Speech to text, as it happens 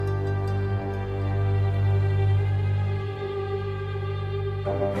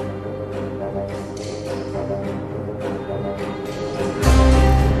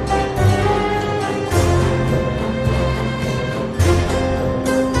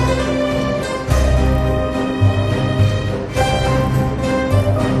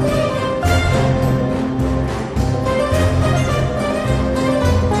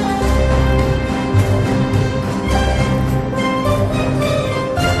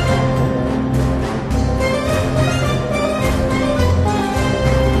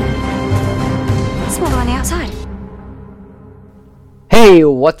Hey,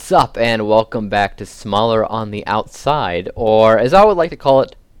 what's up, and welcome back to Smaller on the Outside, or as I would like to call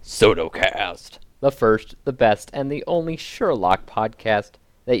it, Sodocast. The first, the best, and the only Sherlock podcast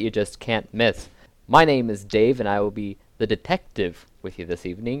that you just can't miss. My name is Dave, and I will be the detective with you this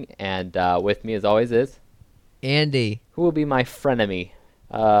evening, and with me as always is... Andy. Who will be my frenemy.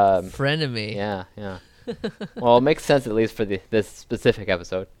 Frenemy. Yeah. Well, it makes sense at least for this specific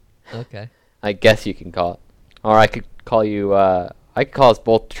episode. Okay. I guess you can call it. Or I could call you, I could call us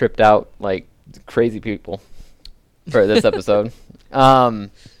both tripped out, like, crazy people for this episode.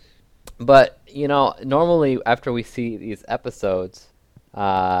 But, you know, normally after we see these episodes,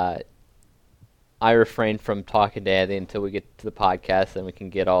 I refrain from talking to Andy until we get to the podcast and we can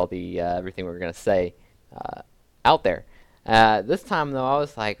get all the, everything we're going to say, out there. This time, though, I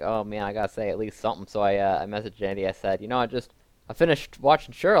was like, oh, man, I got to say at least something. So I messaged Andy. I said, you know, I finished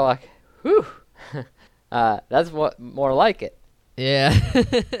watching Sherlock. Whew. That's what more like it. Yeah.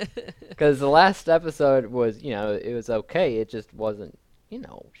 Because the last episode was, you know, it was okay. It just wasn't, you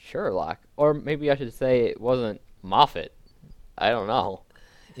know, Sherlock. Or maybe I should say it wasn't Moffat. I don't know.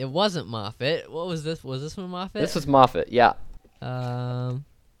 It wasn't Moffat. What was this? Was this one Moffat? This was Moffat, yeah.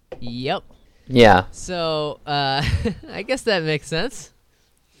 Yep. Yeah. So, I guess that makes sense.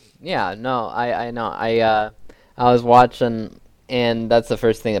 Yeah, no, I know. I was watching, and that's the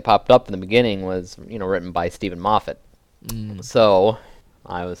first thing that popped up in the beginning was, you know, written by Stephen Moffat. So,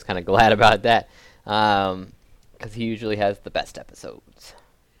 I was kind of glad about that, because he usually has the best episodes.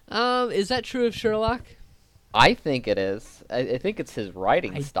 Is that true of Sherlock? I think it is. I think it's his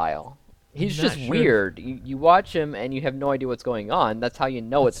writing style. He's not just sure. weird. You watch him, and you have no idea what's going on. That's how you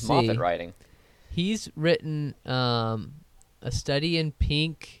know it's Moffat writing. He's written, A Study in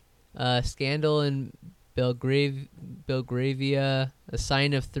Pink, Scandal in Belgravia, A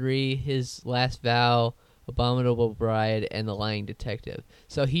Sign of Three, His Last Vow, Abominable Bride, and The Lying Detective.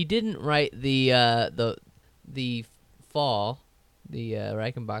 So he didn't write the Fall, the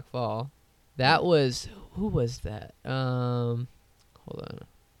Reichenbach Fall. That was, who was that? Hold on,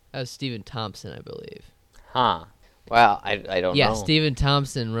 that was Stephen Thompson, I believe. Huh. Well, I don't know. Yeah, Stephen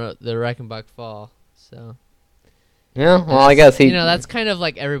Thompson wrote the Reichenbach Fall. So. Yeah. Well, I guess he. You know, that's kind of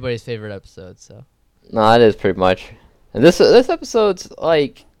like everybody's favorite episode. So. No, that is pretty much. And this episode's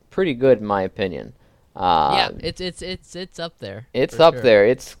like pretty good in my opinion. Yeah, it's up there. It's up there.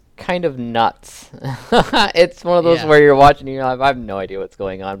 It's kind of nuts. It's one of those Yeah. where you're watching and you're like, I have no idea what's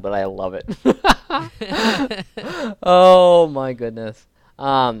going on, but I love it. Oh my goodness.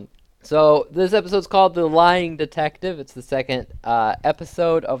 So this episode's called The Lying Detective. It's the second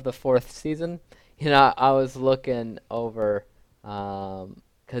episode of the 4th season. You know, I was looking over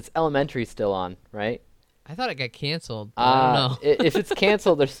because Elementary's still on, right? I thought it got canceled. I don't know. If it's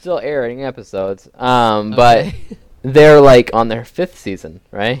canceled, they're still airing episodes. But Okay. they're like on their 5th season,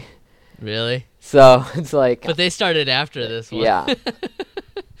 right? Really? So it's like, But they started after this one. yeah.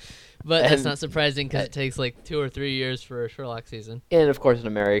 But that's And- not surprising because it takes like 2 or 3 years for a Sherlock season. And of course, an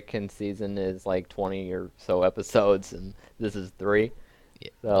American season is like 20 or so episodes, and this is 3. Yeah.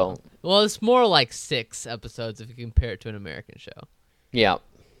 So Well, it's more like 6 episodes if you compare it to an American show. yeah,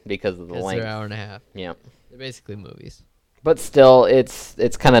 because of the Because length. they're 1.5 hours. Yeah, They're basically movies. but still, it's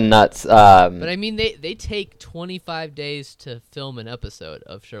kind of nuts. But I mean, they take 25 days to film an episode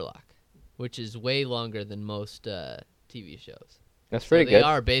of Sherlock, which is way longer than most TV shows. That's So pretty they good.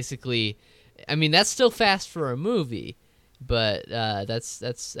 are basically, I mean, that's still fast for a movie, but that's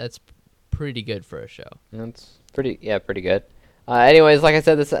pretty good for a show. That's pretty good. Anyways, like I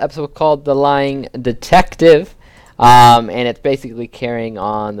said, this episode called The Lying Detective, and it's basically carrying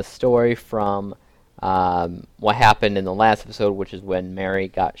on the story from what happened in the last episode, which is when Mary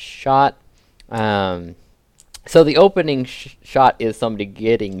got shot. So the opening shot is somebody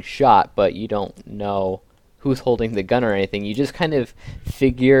getting shot, but you don't know who's holding the gun or anything. You just kind of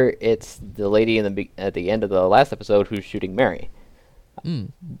figure it's the lady at the end of the last episode who's shooting Mary.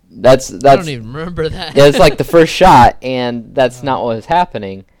 That's I don't even remember that. yeah, it's like the first shot, and that's not what was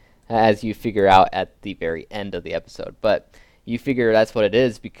happening, as you figure out at the very end of the episode. But you figure that's what it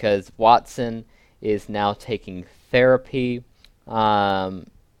is because Watson is now taking therapy, and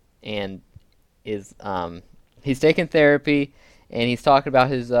is he's taking therapy, and he's talking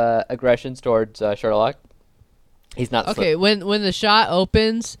about his aggressions towards Sherlock. He's not Okay, when the shot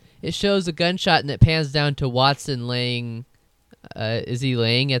opens, it shows a gunshot and it pans down to Watson laying. Is he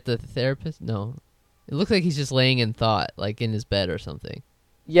laying at the therapist? No, it looks like he's just laying in thought, like in his bed or something.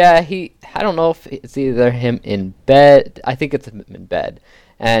 Yeah, I don't know if it's either him in bed. I think it's him in bed.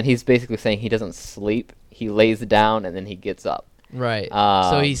 And he's basically saying he doesn't sleep. He lays down and then he gets up. Right.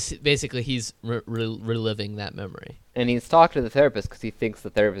 So he's reliving that memory. And he's talked to the therapist because he thinks the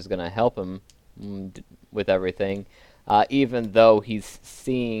therapist is going to help him with everything, even though he's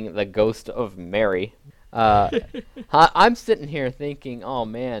seeing the ghost of Mary. I'm sitting here thinking, oh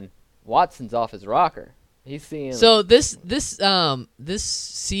man, Watson's off his rocker. He's seeing. So this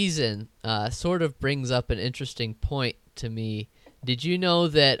season sort of brings up an interesting point to me. Did you know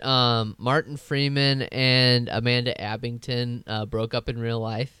that Martin Freeman and Amanda Abington broke up in real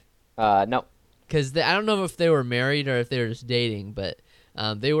life? No. Because I don't know if they were married or if they were just dating, but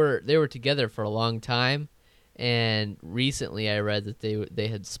they were together for a long time. And recently, I read that they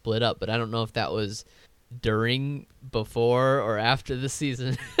had split up, but I don't know if that was during, before, or after the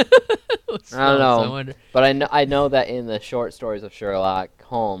season. I don't know, so but I know that in the short stories of Sherlock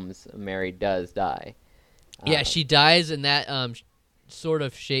Holmes, Mary does die. Yeah, she dies, and that sort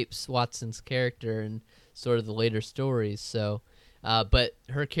of shapes Watson's character and sort of the later stories. So, but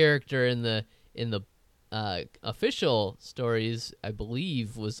her character in the official stories, I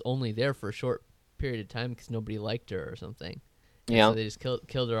believe, was only there for a short period of time because nobody liked her or something. Yeah, so they just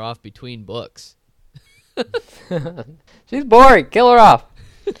killed her off between books. She's boring. Kill her off.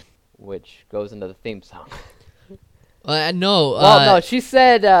 Which goes into the theme song. No. Well, no, she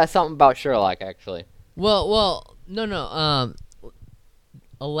said something about Sherlock, actually. Well, no.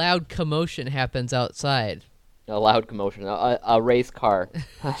 A loud commotion happens outside. A loud commotion. A race car.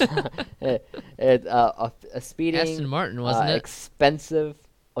 A speeding. Aston Martin, wasn't it? Expensive.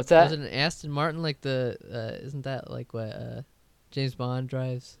 What's that? Was it an Aston Martin like the? Isn't that like what James Bond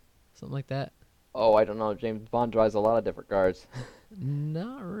drives? Something like that. Oh, I don't know. James Bond drives a lot of different cars.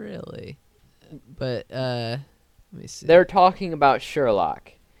 Not really, but let me see. They're talking about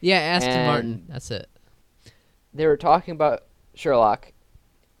Sherlock. Yeah, Aston Martin. That's it. They were talking about Sherlock,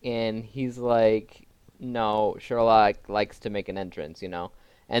 and he's like, "No, Sherlock likes to make an entrance, you know."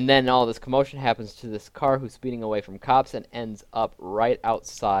 And then all this commotion happens to this car who's speeding away from cops and ends up right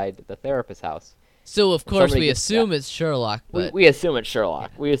outside the therapist's house. So, of course, we assume it's Sherlock. But we assume it's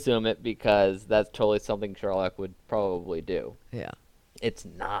Sherlock. Yeah. We assume it because that's totally something Sherlock would probably do. Yeah. It's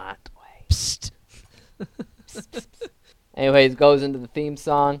not. Psst. Anyways, goes into the theme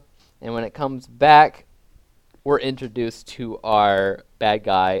song, and when it comes back, we're introduced to our bad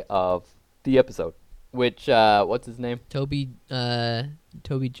guy of the episode, which, what's his name? Toby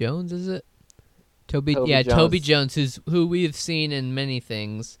Jones, is it? Toby Jones. Toby Jones, who we've seen in many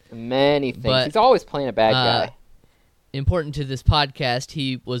things. But, he's always playing a bad guy. Important to this podcast,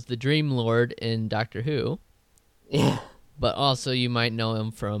 he was the Dream Lord in Doctor Who. Yeah. But also, you might know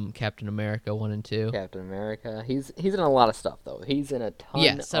him from Captain America 1 and 2. Captain America. He's in a lot of stuff, though. He's in a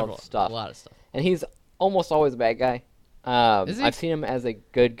ton of stuff. A lot of stuff. And he's almost always a bad guy. Is he? I've seen him as a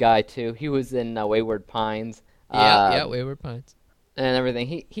good guy, too. He was in Wayward Pines. Yeah, Wayward Pines. And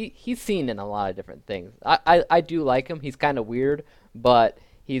everything. He's seen in a lot of different things. I do like him. He's kind of weird, but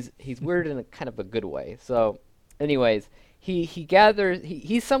he's weird in a kind of a good way. So, anyways, he gathers.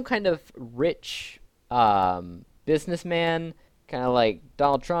 He's some kind of rich businessman, kind of like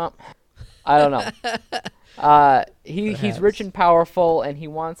Donald Trump. I don't know. He's rich and powerful, and he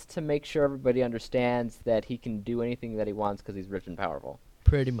wants to make sure everybody understands that he can do anything that he wants because he's rich and powerful.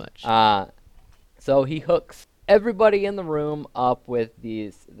 Pretty much. So he hooks everybody in the room up with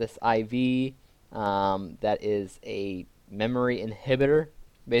this IV that is a memory inhibitor.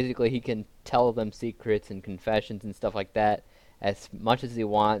 Basically, he can tell them secrets and confessions and stuff like that as much as he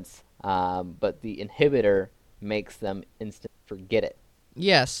wants, but the inhibitor makes them instant forget it.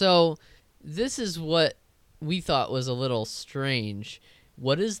 Yeah, so this is what we thought was a little strange.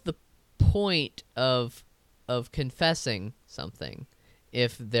 What is the point of confessing something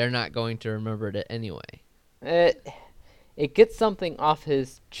if they're not going to remember it anyway? It gets something off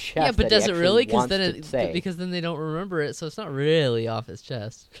his chest. Yeah, but does it really? Because then they don't remember it, so it's not really off his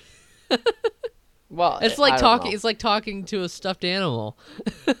chest. Well, it's like talking. It's like talking to a stuffed animal,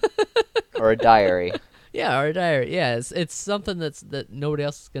 or a diary. Yeah, or a diary. Yeah, it's something that nobody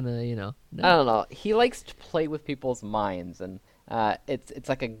else is gonna, know. I don't know. He likes to play with people's minds, and it's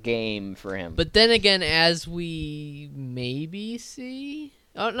like a game for him. But then again, as we maybe see,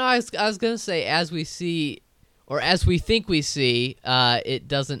 oh no, I was gonna say as we see, or as we think we see, it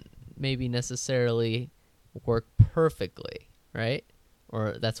doesn't maybe necessarily work perfectly, right?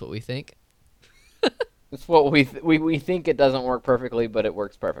 Or that's what we think. It's what we think it doesn't work perfectly, but it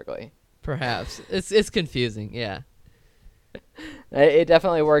works perfectly. Perhaps it's confusing, yeah. It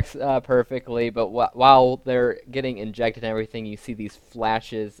definitely works perfectly, but while they're getting injected and everything, you see these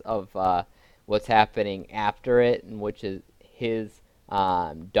flashes of what's happening after it, in which is his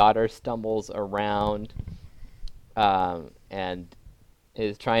daughter stumbles around, and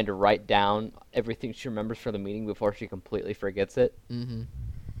is trying to write down everything she remembers from the meeting before she completely forgets it. Mm-hmm.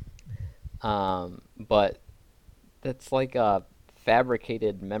 But that's like a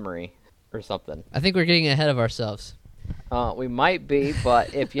fabricated memory or something. I think we're getting ahead of ourselves. We might be,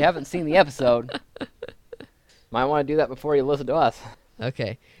 but if you haven't seen the episode, might want to do that before you listen to us.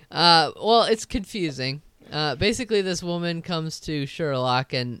 Okay. Well, it's confusing. Basically, this woman comes to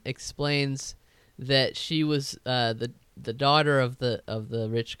Sherlock and explains that she was the daughter of the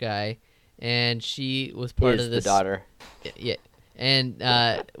rich guy, and she was part of this. The daughter. Yeah, and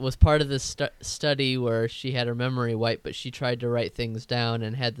was part of this study where she had her memory wiped, but she tried to write things down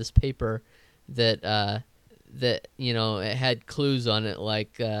and had this paper that it had clues on it,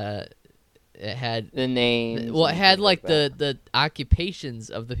 like it had the names. Well, it had like that. the occupations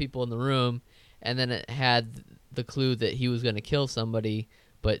of the people in the room, and then it had the clue that he was going to kill somebody,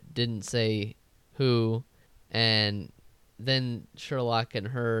 but didn't say who. And then Sherlock and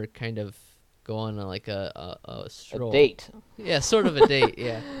her kind of go on like a stroll. A date. Yeah, sort of a date.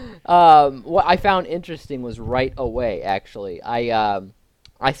 Yeah. What I found interesting was right away. Actually, I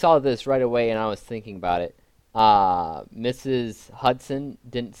saw this right away, and I was thinking about it. Mrs. Hudson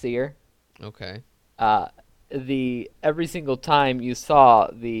didn't see her. Okay. Every single time you saw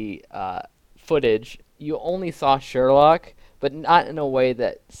the footage, you only saw Sherlock, but not in a way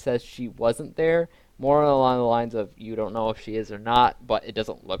that says she wasn't there. More along the lines of you don't know if she is or not, but it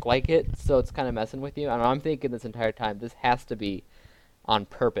doesn't look like it, so it's kind of messing with you. And I'm thinking this entire time this has to be on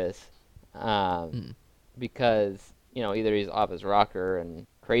purpose, because either he's off his rocker and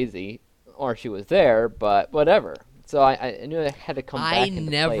crazy, or she was there, but whatever. So I knew I had to come back. I into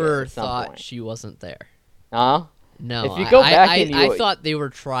never play at some thought point. she wasn't there. Huh? No, If you go back I thought they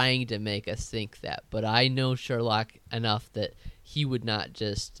were trying to make us think that, but I know Sherlock enough that he would not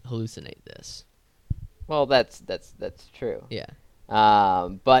just hallucinate this. Well, that's true. Yeah.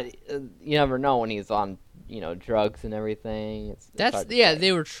 But you never know when he's on, drugs and everything. It's hard to say.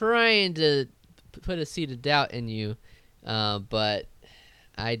 They were trying to put a seed of doubt in you, but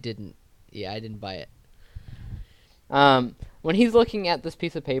I didn't. Yeah, I didn't buy it. When he's looking at this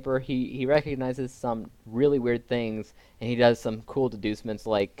piece of paper, he recognizes some really weird things, and he does some cool deducements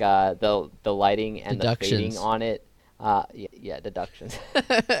like the lighting and the fading on it. Deductions.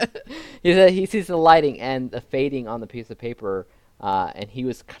 He sees the lighting and the fading on the piece of paper, and he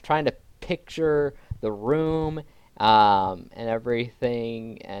was trying to picture the room and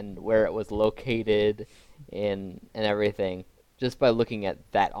everything and where it was located and everything just by looking at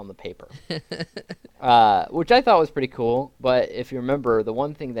that on the paper, which I thought was pretty cool. But if you remember, the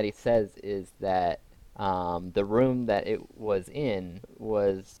one thing that he says is that the room that it was in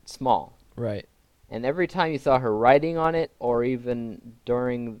was small. Right. And every time you saw her writing on it, or even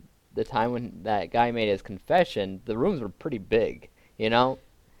during the time when that guy made his confession, the rooms were pretty big, So,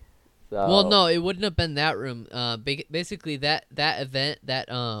 well, no, it wouldn't have been that room. Basically, that event, that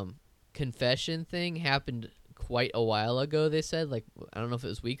confession thing happened quite a while ago, they said. Like, I don't know if it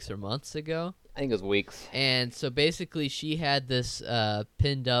was weeks or months ago. I think it was weeks. And so basically she had this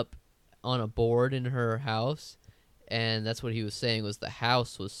pinned up on a board in her house, and that's what he was saying was the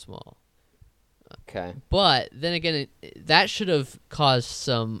house was small. Okay. But then again, that should have caused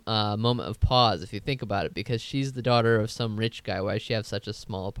some moment of pause if you think about it, because she's the daughter of some rich guy. Why does she have such a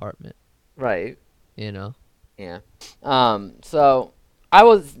small apartment? Right. Yeah. So I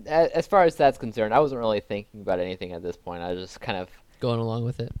was, as far as that's concerned, I wasn't really thinking about anything at this point. I was just kind of going along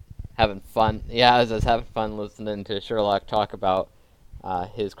with it, having fun. Yeah, I was just having fun listening to Sherlock talk about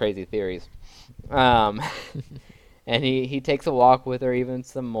his crazy theories. And he takes a walk with her even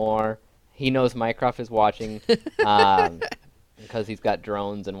some more. He knows Mycroft is watching because he's got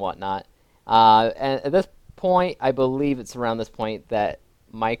drones and whatnot. And at this point, I believe it's around this point that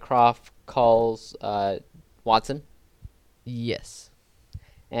Mycroft calls Watson. Yes.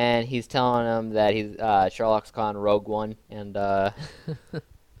 And he's telling him that he's Sherlock's calling Rogue One, and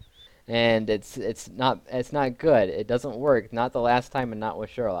and it's not good. It doesn't work. Not the last time, and not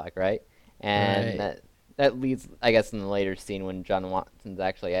with Sherlock, right? And right. That leads, I guess, in the later scene when John Watson's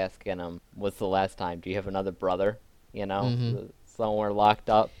actually asking him, "What's the last time? Do you have another brother? Somewhere locked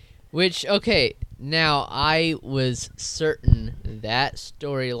up?" Which, okay, now I was certain that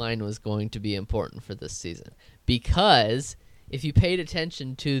storyline was going to be important for this season, because if you paid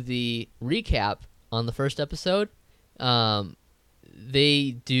attention to the recap on the first episode,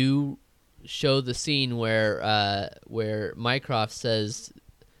 they do show the scene where Mycroft says,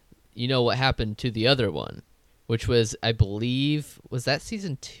 "You know what happened to the other one," which was, I believe, was that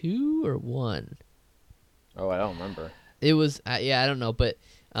season 2 or 1? Oh, I don't remember. It was, I don't know, but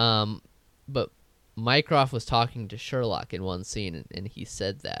Mycroft was talking to Sherlock in one scene, and he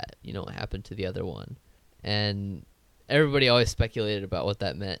said that, what happened to the other one. And everybody always speculated about what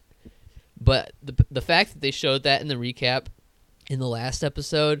that meant. But the fact that they showed that in the recap in the last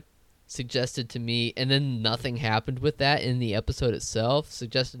episode suggested to me, and then nothing happened with that in the episode itself,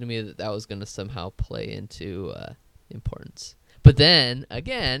 suggested to me that that was going to somehow play into importance. But then,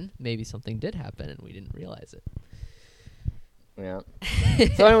 again, maybe something did happen and we didn't realize it. Yeah.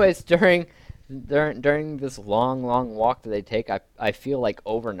 So anyways, during this long walk that they take, I feel like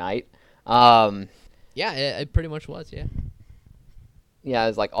overnight. Yeah, it pretty much was, yeah. Yeah,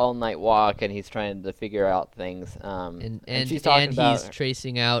 it's like all night walk, and he's trying to figure out things. And she's talking about he's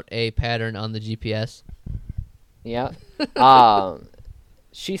tracing out a pattern on the GPS. Yeah.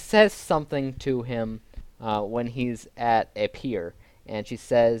 She says something to him when he's at a pier, and she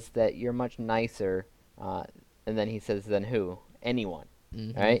says that you're much nicer. And then he says, "Then who? Anyone."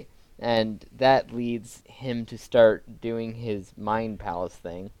 Mm-hmm. Right? And that leads him to start doing his mind palace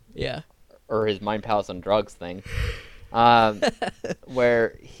thing. Yeah. Or his mind palace on drugs thing.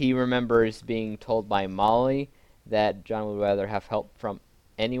 Where he remembers being told by Molly that John would rather have help from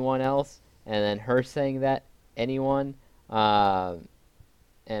anyone else, and then her saying that anyone, and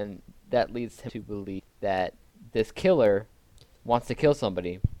that leads him to believe that this killer wants to kill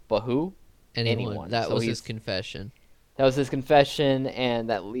somebody, but who? Anyone. That So was his confession. That was his confession, and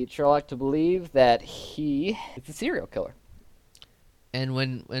that leads Sherlock to believe that he is a serial killer. And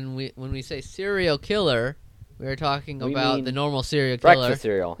when we say serial killer, we are talking We about mean the normal serial killer. Breakfast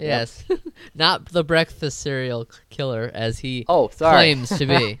cereal. Yes. Not the breakfast cereal killer as he sorry. claims to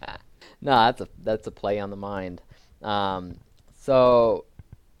be. No, that's a play on the mind. So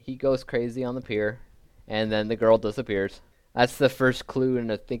he goes crazy on the pier, and then the girl disappears. That's the first clue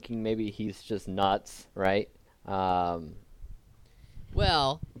into thinking maybe he's just nuts, right? Well,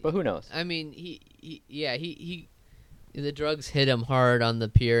 but who knows? I mean, he the drugs hit him hard on the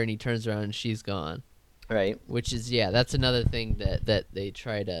pier, and he turns around and she's gone. Right. Which is, that's another thing that they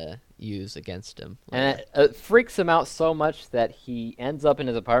try to use against him. And it freaks him out so much that he ends up in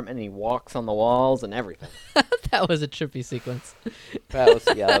his apartment and he walks on the walls and everything. That was a trippy sequence. That was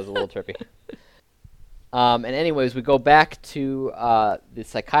a little trippy. And anyways, we go back to the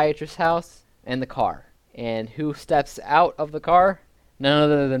psychiatrist's house and the car. And who steps out of the car? None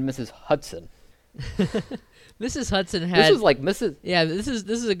other than Mrs. Hudson. Mrs. Hudson had... This was like Mrs... Yeah, this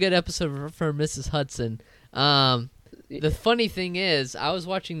is a good episode for Mrs. Hudson. The funny thing is, I was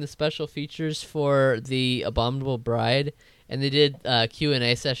watching the special features for The Abominable Bride, and they did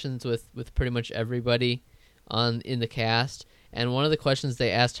Q&A sessions with pretty much everybody in the cast. And one of the questions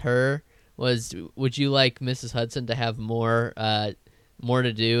they asked her was, would you like Mrs. Hudson to have more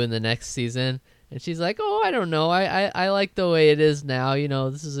to do in the next season? And she's like, oh, I don't know. I like the way it is now.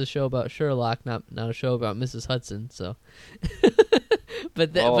 This is a show about Sherlock, not a show about Mrs. Hudson. So,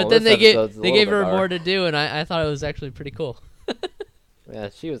 but then they gave her more to do, and I thought it was actually pretty cool. Yeah,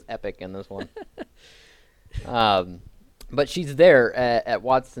 she was epic in this one. But she's there at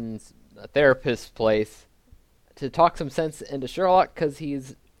Watson's therapist's place to talk some sense into Sherlock because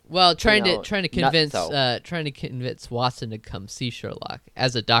he's trying to convince Watson to come see Sherlock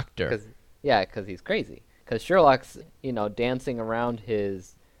as a doctor. Because he's crazy. Because Sherlock's, dancing around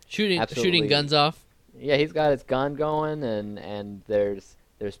his... Shooting guns off. Yeah, he's got his gun going, and there's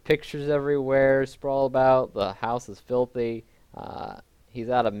pictures everywhere sprawled about. The house is filthy. He's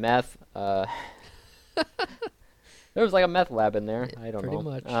out of meth. There was like a meth lab in there. I don't know. Pretty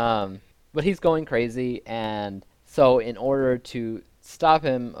much. But he's going crazy, and so in order to stop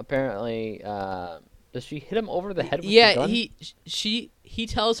him, apparently... does she hit him over the head with the gun? Yeah, he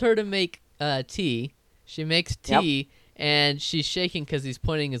tells her to make tea. She makes tea, and she's shaking because he's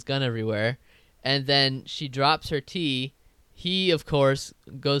pointing his gun everywhere. And then she drops her tea. He, of course,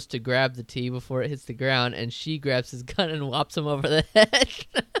 goes to grab the tea before it hits the ground, and she grabs his gun and whops him over the head.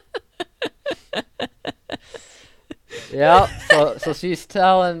 Yeah. So she's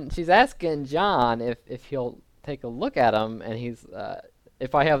asking John if he'll take a look at him, and he's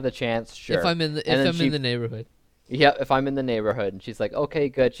if I have the chance, sure. If I'm in the neighborhood. Yeah, if I'm in the neighborhood. And she's like, okay,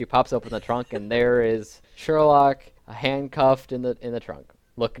 good. She pops open the trunk, and there is Sherlock handcuffed in the trunk,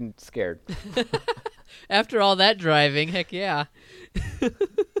 looking scared. After all that driving, heck yeah.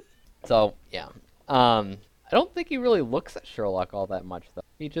 So, yeah. I don't think he really looks at Sherlock all that much, though.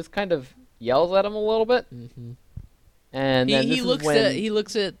 He just kind of yells at him a little bit. Mm-hmm. And then he looks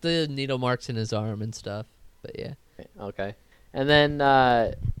at the needle marks in his arm and stuff. But yeah. Okay. And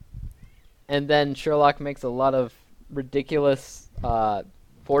then Sherlock makes a lot of ridiculous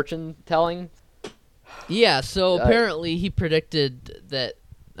fortune telling. Yeah, so apparently he predicted that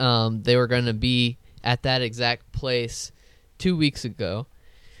they were going to be at that exact place 2 weeks ago.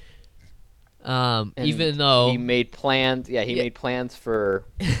 And even though he made plans. Yeah, he made plans for.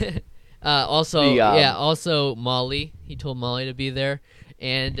 Also Molly. He told Molly to be there,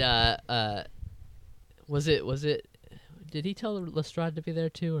 and was it? Did he tell Lestrade to be there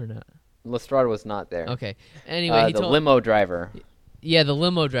too, or not? Lestrade was not there. Okay. Anyway, he the told limo driver. Yeah, the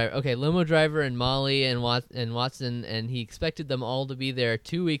limo driver. Okay, limo driver and Molly and Watson, and he expected them all to be there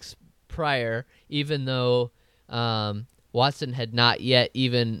 2 weeks prior, even though Watson had not yet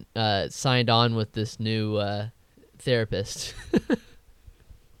even signed on with this new therapist.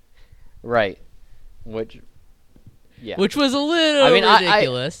 Right. Which was a little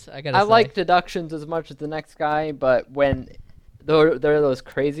ridiculous. I gotta say. like deductions as much as the next guy, but when there are those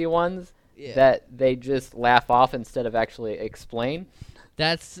crazy ones that they just laugh off instead of actually explain.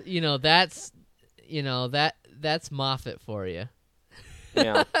 That's Moffat for you.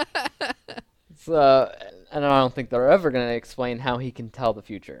 Yeah. So, and I don't think they're ever going to explain how he can tell the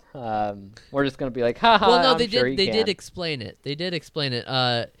future. We're just going to be like, ha ha. Well, no, They did explain it. They did explain it.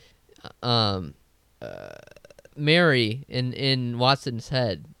 Mary in Watson's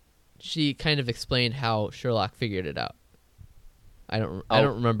head, she kind of explained how Sherlock figured it out. I don't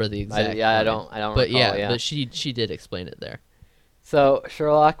remember the exact. I don't. But recall, but she did explain it there. So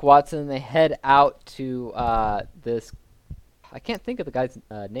Sherlock, Watson, they head out to this. I can't think of the guy's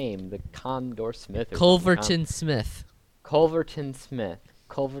name. The Condor Smith. Culverton Smith. Culverton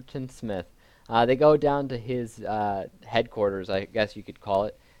Smith. They go down to his headquarters, I guess you could call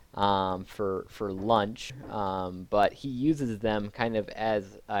it, for lunch. But he uses them kind of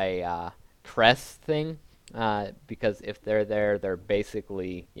as a press thing, because if they're there, they're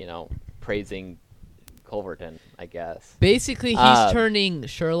basically, praising Culverton, I guess. Basically, he's turning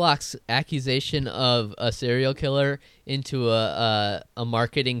Sherlock's accusation of a serial killer into a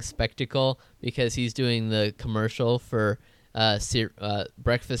marketing spectacle, because he's doing the commercial for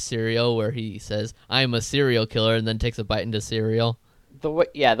breakfast cereal where he says, "I'm a serial killer," and then takes a bite into cereal. The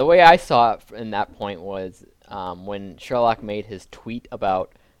way I saw it in that point was when Sherlock made his tweet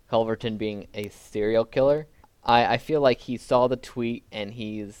about Culverton being a serial killer. I feel like he saw the tweet and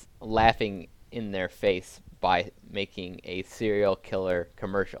he's laughing in their face by making a serial killer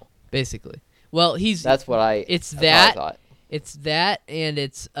commercial. Basically. Well, that's what I thought. It's that, and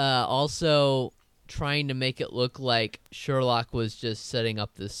it's also trying to make it look like Sherlock was just setting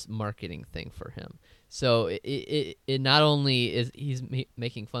up this marketing thing for him. So it not only is he's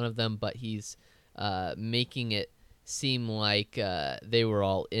making fun of them, but he's making it seem like they were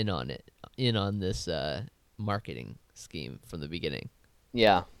all in on this marketing scheme from the beginning.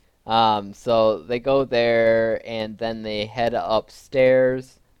 Yeah. So they go there and then they head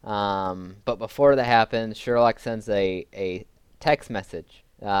upstairs. But before that happens, Sherlock sends a text message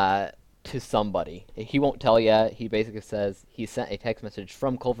to somebody. He won't tell you. He basically says he sent a text message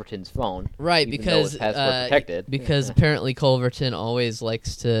from Culverton's phone. Right, even though it's password protected. Because apparently Culverton always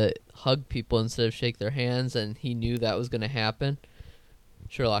likes to hug people instead of shake their hands, and he knew that was going to happen.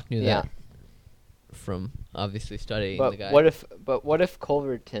 Sherlock knew that from obviously studying the guy. What if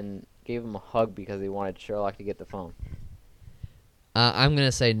Culverton gave him a hug because he wanted Sherlock to get the phone? I'm going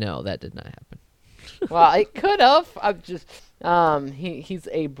to say no, that did not happen. Well, it could have. I'm just he's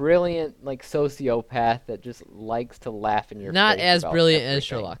a brilliant sociopath that just likes to laugh in your face. Not as brilliant everything. as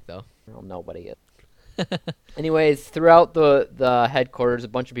Sherlock, though. Well, nobody is. Anyways, throughout the headquarters, a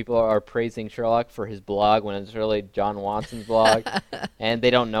bunch of people are praising Sherlock for his blog when it's really John Watson's blog, and they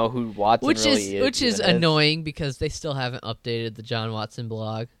don't know who Watson really is. Which is annoying because they still haven't updated the John Watson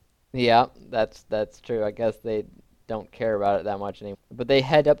blog. Yeah, that's true. I guess they don't care about it that much anymore. But they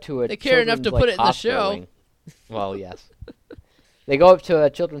head up to They care enough to put it in the show. Wing. Well, yes. They go up to a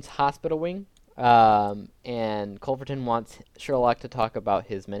children's hospital wing, and Culverton wants Sherlock to talk about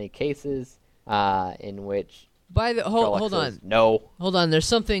his many cases in which hold says, on. No. Hold on. There's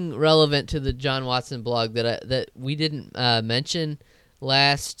something relevant to the John Watson blog that we didn't mention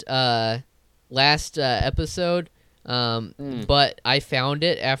last episode. But I found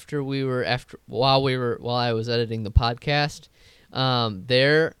it while I was editing the podcast.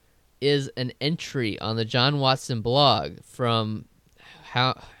 There is an entry on the John Watson blog from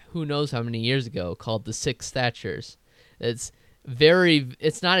who knows how many years ago, called The Six Thatchers. It's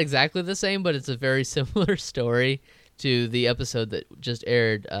not exactly the same, but it's a very similar story to the episode that just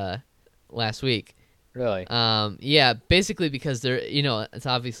aired last week. Really? Yeah, basically because it's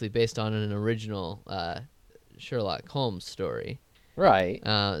obviously based on an original Sherlock Holmes story. Right.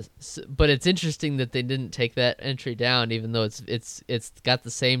 But it's interesting that they didn't take that entry down, even though it's got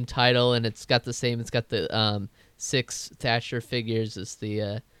the same title and it's got the six Thatcher figures as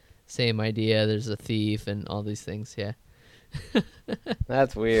the same idea. There's a thief and all these things. Yeah.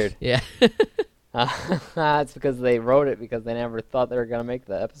 That's weird. Yeah. It's because they wrote it because they never thought they were gonna make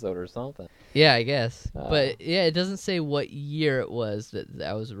the episode or something. Yeah, I guess. But yeah, it doesn't say what year it was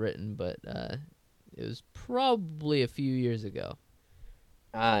that was written, but it was probably a few years ago.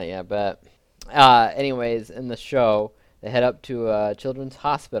 Yeah, but anyways, in the show, they head up to a children's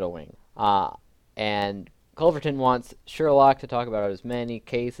hospital wing. And Culverton wants Sherlock to talk about as many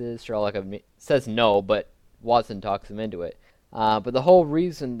cases. Sherlock says no, but Watson talks him into it. But the whole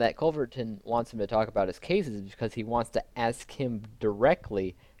reason that Culverton wants him to talk about his cases is because he wants to ask him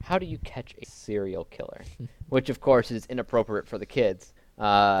directly, how do you catch a serial killer? Which, of course, is inappropriate for the kids.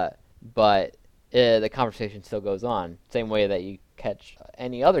 But the conversation still goes on. Same way that you catch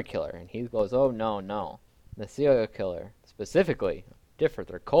any other killer. And he goes, oh, no. The serial killer, specifically, different.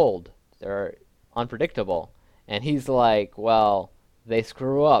 They're cold. They're unpredictable. And he's like, well, they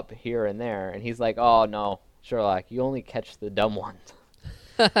screw up here and there. And he's like, oh, no, Sherlock, you only catch the dumb ones.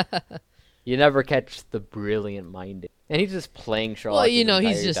 You never catch the brilliant-minded. And he's just playing Sherlock. Well, you know,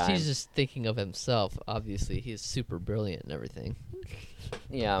 he's just thinking of himself. Obviously, he's super brilliant and everything.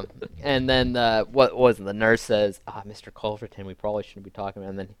 Yeah, and then what was it? The nurse says, Mr. Culverton, we probably shouldn't be talking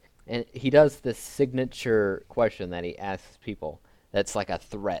about him. And he does this signature question that he asks people that's like a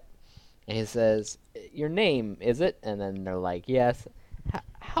threat. And he says, your name, is it? And then they're like, yes.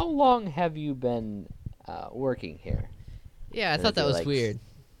 How long have you been working here? Yeah, I thought that was like, weird.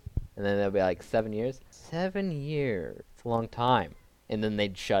 And then they'll be like, 7 years? 7 years. It's a long time. And then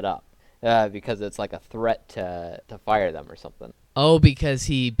they'd shut up because it's like a threat to fire them or something. Oh, because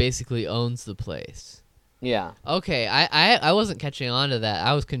he basically owns the place. Yeah. Okay, I wasn't catching on to that.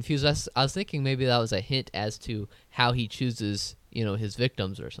 I was confused. I was thinking maybe that was a hint as to how he chooses, his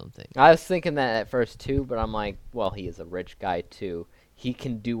victims or something. I was thinking that at first too, but I'm like, well, he is a rich guy too. He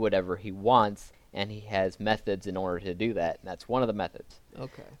can do whatever he wants, and he has methods in order to do that, and that's one of the methods.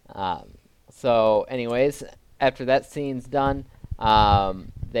 Okay. So, anyways, after that scene's done,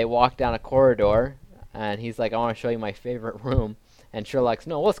 they walk down a corridor, and he's like, I want to show you my favorite room. And Sherlock's,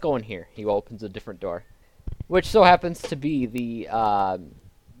 no, let's go in here. He opens a different door, which so happens to be the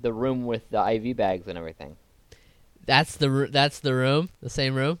room with the IV bags and everything. That's the room, the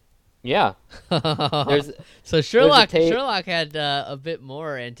same room. Yeah. So Sherlock had a bit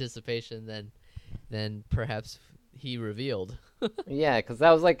more anticipation than perhaps he revealed. Yeah, because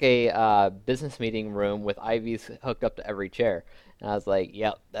that was like a business meeting room with IVs hooked up to every chair. And I was like,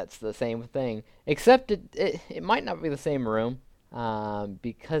 yep, that's the same thing. Except it might not be the same room,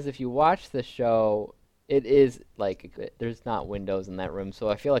 because if you watch the show, it is like there's not windows in that room, so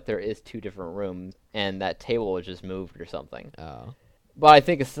I feel like there is two different rooms, and that table was just moved or something. Oh. But I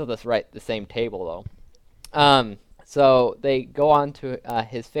think it's still the same table though. So they go on to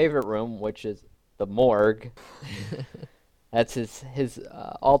his favorite room, which is the morgue. That's his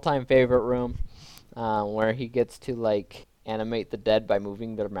all-time favorite room, where he gets to like animate the dead by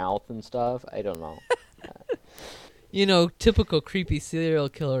moving their mouth and stuff. I don't know. Typical creepy serial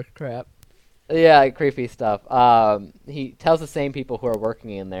killer crap. Yeah, creepy stuff. He tells the same people who are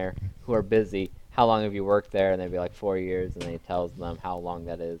working in there, who are busy, how long have you worked there? And they'd be like 4 years, and then he tells them how long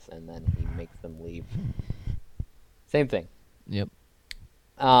that is, and then he makes them leave. Same thing. Yep.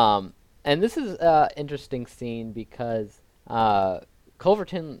 And this is an interesting scene because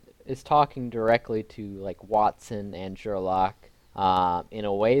Culverton is talking directly to like Watson and Sherlock in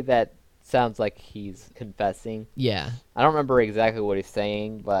a way that sounds like he's confessing. Yeah. I don't remember exactly what he's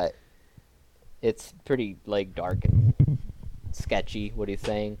saying, but it's pretty like dark and sketchy what he's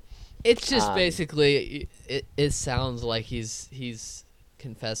saying. It's just basically it sounds like he's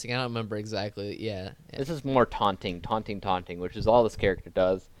confessing. I don't remember exactly. Yeah. This is more taunting, which is all this character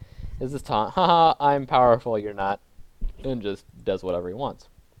does. Is this taunt? Haha, I'm powerful, you're not. And just does whatever he wants.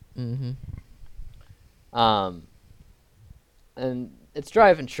 Mm-hmm. And it's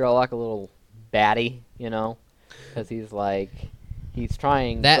driving Sherlock a little batty, because he's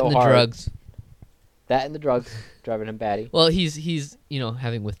trying that so and the hard. drugs. That and the drugs driving him batty. Well, he's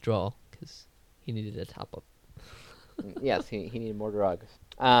having withdrawal because he needed a top up. Yes, he needed more drugs.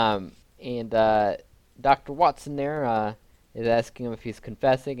 And Dr. Watson there is asking him if he's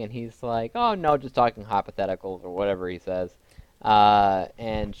confessing, and he's like, "Oh no, just talking hypotheticals," or whatever he says.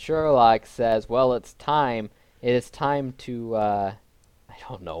 And Sherlock says, "Well, it's time. It is time to, I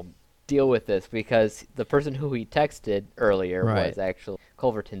don't know, deal with this because the person who he texted earlier was actually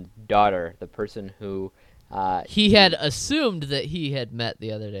Culverton's daughter, the person who he had assumed that he had met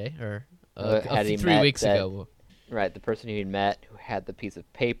the other day, or 3 weeks ago. Right, the person who he'd met, who had the piece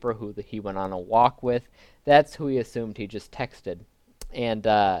of paper, who he went on a walk with. That's who he assumed he just texted. And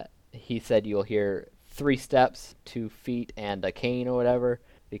he said you'll hear 3 steps, 2 feet, and a cane or whatever,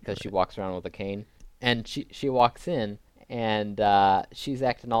 because she walks around with a cane. And she walks in, and she's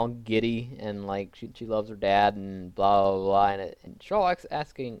acting all giddy, and like she loves her dad, and blah blah blah. And Sherlock's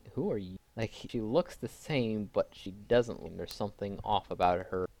asking, "Who are you?" Like she looks the same, but she doesn't. There's something off about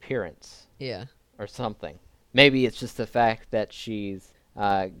her appearance, Yeah. or something. Maybe it's just the fact that she's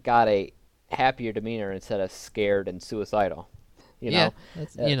got a happier demeanor instead of scared and suicidal. You Yeah. know,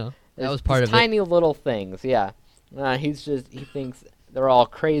 That's that There's was part these of it. tiny little things. Yeah, he thinks they're all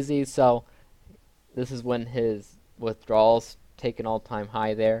crazy. So this is when his withdrawals take an all-time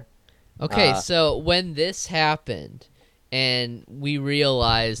high there. Okay, so when this happened, and we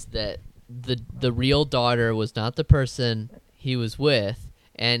realized that the real daughter was not the person he was with,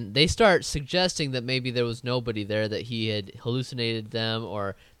 and they start suggesting that maybe there was nobody there, that he had hallucinated them,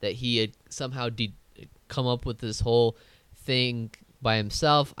 or that he had somehow come up with this whole thing by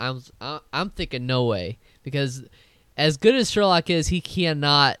himself. I'm thinking no way, because as good as Sherlock is, he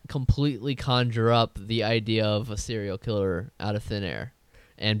cannot completely conjure up the idea of a serial killer out of thin air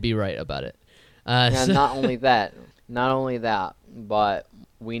and be right about it. And So- not only that, but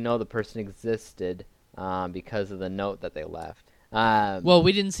we know the person existed because of the note that they left. well,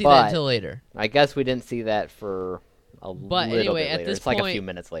 we didn't see but- that until later. I guess we didn't see that for a But little anyway, bit at later. this It's like a point- few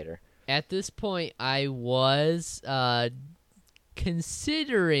minutes later. At this point, I was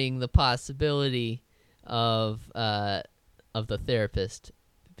considering the possibility of the therapist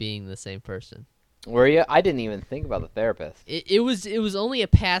being the same person. Were you? I didn't even think about the therapist. It was only a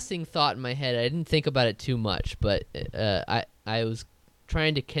passing thought in my head. I didn't think about it too much, but I was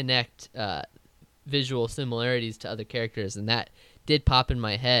trying to connect visual similarities to other characters, and that did pop in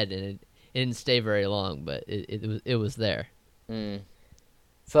my head, and it didn't stay very long, but it was there.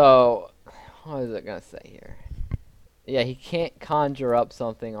 So, what was I gonna say here? Yeah, he can't conjure up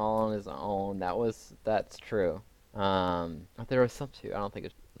something all on his own. That's true. But there was some too. I don't think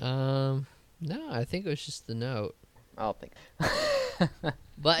it's. No, I think it was just the note. I don't think.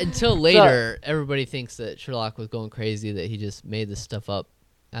 But until later, everybody thinks that Sherlock was going crazy, that he just made this stuff up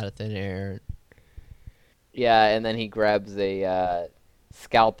out of thin air. Yeah, and then he grabs a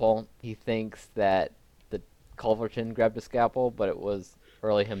scalpel. He thinks that the Culverton grabbed a scalpel, but it was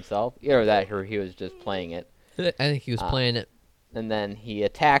Hurley himself. Either that, or he was just playing it. I think he was playing it. And then he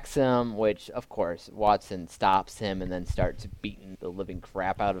attacks him, which, of course, Watson stops him and then starts beating the living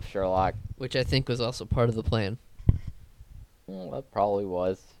crap out of Sherlock. Which I think was also part of the plan. Well, that probably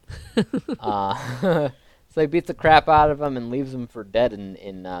was. So he beats the crap out of him and leaves him for dead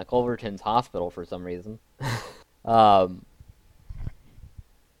in Culverton's hospital for some reason. Well,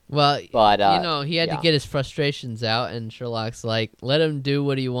 But, he had yeah. to get his frustrations out, and Sherlock's like, let him do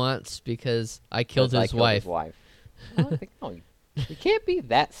what he wants because I killed his wife. Well, I think, no, you can't be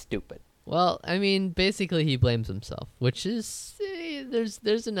that stupid. Well, I mean, basically he blames himself, which is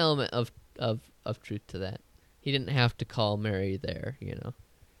there's an element of truth to that. He didn't have to call Mary there,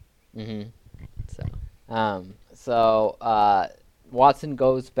 Mm-hmm. So So Watson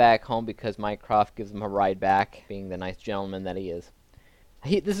goes back home because Mycroft gives him a ride back, being the nice gentleman that he is.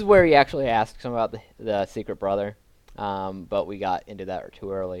 This is where he actually asks him about the secret brother, but we got into that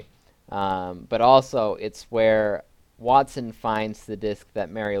too early. But also, it's where Watson finds the disc that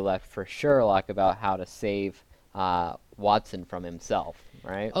Mary left for Sherlock about how to save Watson from himself,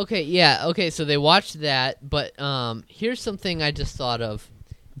 right? okay, yeah, okay. So they watched that, but here's something I just thought of.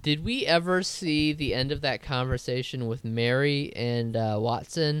 Did we ever see the end of that conversation with Mary and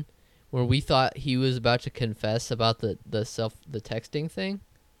Watson, where we thought he was about to confess about the texting thing?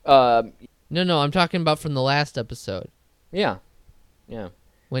 No, I'm talking about from the last episode Yeah.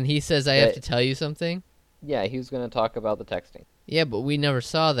 when he says, "I have to tell you something." Yeah, he was going to talk about the texting. Yeah, but we never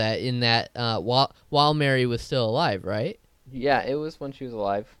saw that in that while Mary was still alive, right? Yeah, it was when she was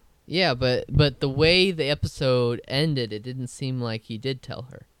alive. Yeah, but the way the episode ended, it didn't seem like he did tell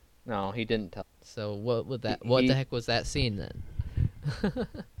her. No, he didn't tell. So what He- the heck was that scene then?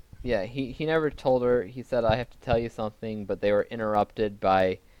 Yeah, he never told her. He said, I have to tell you something, but they were interrupted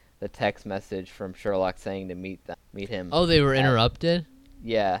by the text message from Sherlock saying to meet him. Oh, they were at- interrupted?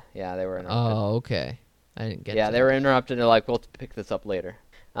 Yeah, they were interrupted. Oh, okay. I didn't get Yeah, that. they were interrupted. They're like, we'll pick this up later.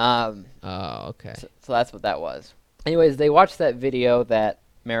 Oh, okay. So that's what that was. Anyways, they watched that video that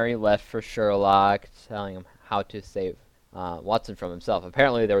Mary left for Sherlock, telling him how to save Watson from himself.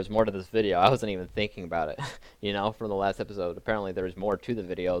 Apparently, there was more to this video. I wasn't even thinking about it, from the last episode. Apparently, there was more to the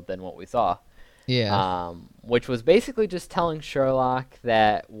video than what we saw. Yeah. Which was basically just telling Sherlock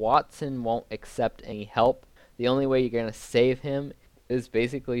that Watson won't accept any help. The only way you're going to save him is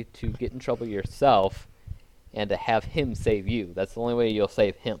basically to get in trouble yourself and to have him save you. That's the only way you'll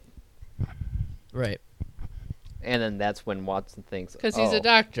save him. Right. And then that's when Watson thinks, Because he's a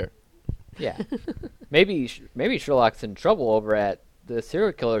doctor. Yeah. maybe Sherlock's in trouble over at the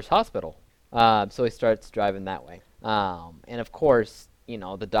serial killer's hospital. So he starts driving that way. And of course,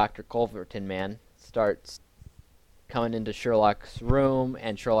 the Dr. Culverton man starts coming into Sherlock's room,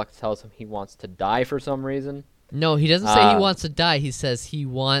 and Sherlock tells him he wants to die for some reason. No, he doesn't say he wants to die. He says he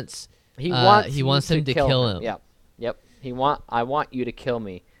wants him to kill him. Yep. I want you to kill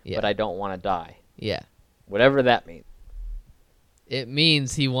me, but I don't want to die. Yeah. Whatever that means. It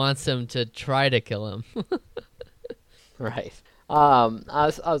means he wants him to try to kill him. Right.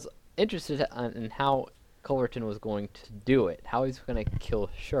 I was interested in how Culverton was going to do it. How he's going to kill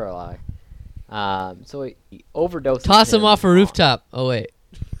Sherlock. So he overdoses. Toss him off a rooftop. Oh wait.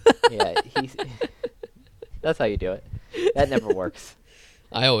 Yeah, that's how you do it. That never works.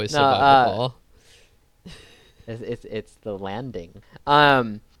 I always survive the fall. It's the landing.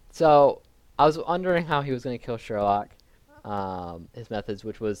 So I was wondering how he was going to kill Sherlock. His methods,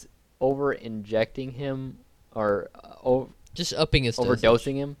 which was over-injecting him or just upping his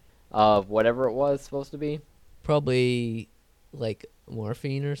overdosing him of whatever it was supposed to be. Probably like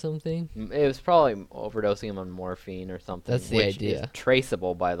morphine or something. It was probably overdosing him on morphine or something. That's the which idea. Is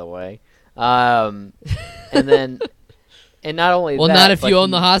traceable, by the way. And not only well, that, not if you own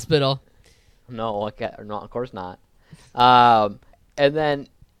the hospital. No, of course not. And then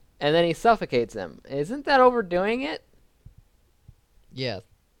he suffocates him. Isn't that overdoing it? Yeah.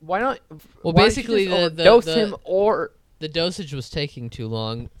 Why not? Well, why basically, dose him or the dosage was taking too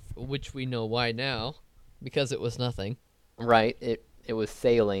long, which we know why now, because it was nothing. Right. It was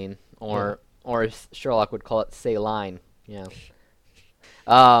saline, or as Sherlock would call it, saline. Yeah.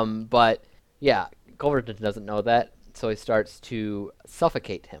 But yeah, Culverton doesn't know that, so he starts to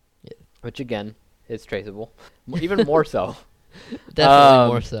suffocate him, which again is traceable, even more so. Definitely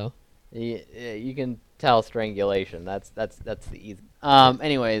more so. You can tell strangulation. That's the easy.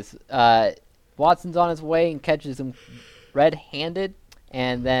 Anyways, Watson's on his way and catches him red-handed,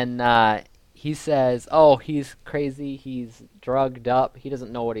 and then he says, "Oh, he's crazy. He's drugged up. He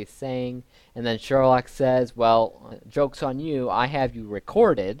doesn't know what he's saying." And then Sherlock says, "Well, joke's on you. I have you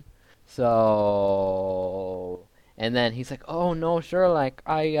recorded." So, and then he's like, "Oh no, Sherlock,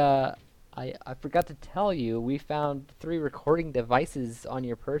 I forgot to tell you. We found 3 recording devices on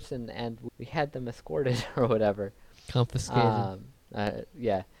your person, and we had them escorted or whatever." Confiscated.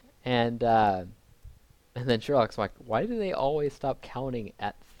 Yeah, and then Sherlock's like, "Why do they always stop counting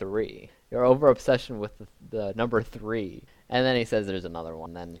at 3? Your over obsession with the number 3." And then he says, "There's another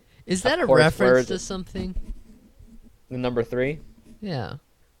one." Then is that a reference to something? The number 3? Yeah.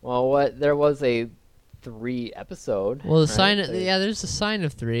 Well, there was a 3 episode. Well, the sign. There's a sign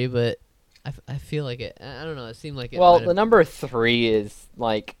of 3, but I feel like it. I don't know. It seemed like it. Well, the number 3 is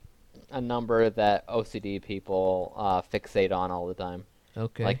like a number that OCD people fixate on all the time.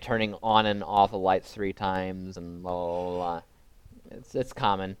 Okay. Like turning on and off the lights 3 times and blah, blah, blah. It's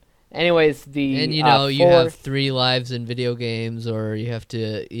common. Anyways, and you have 3 lives in video games, or you have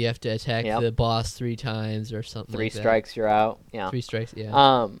to attack the boss 3 times or something. 3 like strikes, you're out. Yeah. 3 strikes.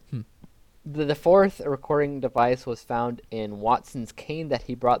 Yeah. The 4th recording device was found in Watson's cane that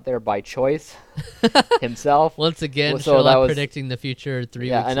he brought there by choice himself. Once again, so Sherlock predicting the future 3 weeks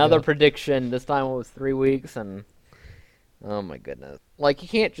ago. Yeah, another prediction. This time it was 3 weeks, and oh my goodness. Like, you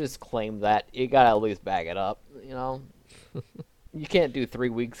can't just claim that. You gotta at least back it up, You can't do 3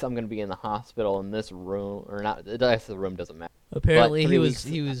 weeks. I'm gonna be in the hospital in this room, or not. The room doesn't matter. Apparently, he was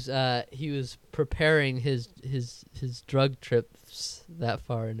preparing his drug trips that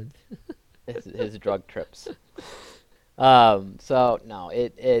far in. his drug trips. So no,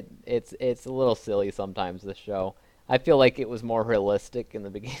 it's a little silly sometimes. This show, I feel like it was more realistic in the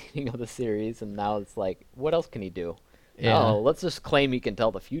beginning of the series, and now it's like, what else can he do? Yeah. Oh, let's just claim he can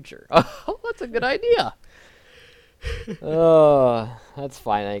tell the future. Oh, that's a good idea. Oh, that's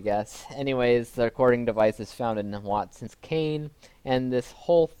fine, I guess. Anyways, the recording device is found in Watson's cane, and this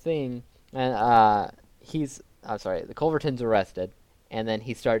whole thing, and the Culverton's arrested, and then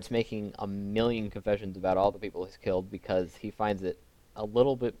he starts making a million confessions about all the people he's killed because he finds it a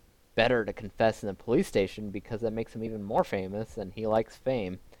little bit better to confess in the police station because that makes him even more famous, and he likes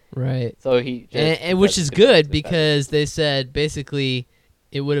fame. Right. So he just and which is good because they said basically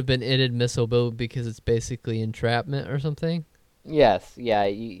it would have been inadmissible because it's basically entrapment or something. Yes, yeah.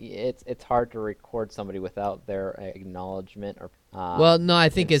 It's hard to record somebody without their acknowledgement or. Well, no, I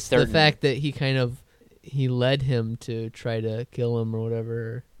think it's the fact that he led him to try to kill him or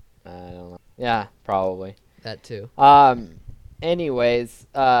whatever. I don't know. Yeah, probably. That too. Anyways,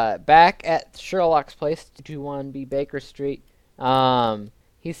 back at Sherlock's place, 221B Baker Street.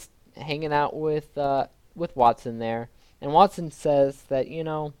 hanging out with Watson there, and Watson says that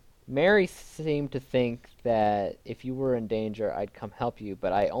Mary seemed to think that if you were in danger, I'd come help you,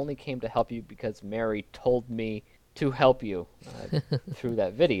 but I only came to help you because Mary told me to help you through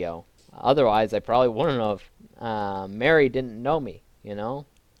that video. Otherwise, I probably wouldn't have. Mary didn't know me, And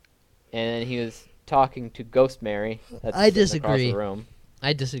then he was talking to Ghost Mary. That's I sitting across disagree. the room.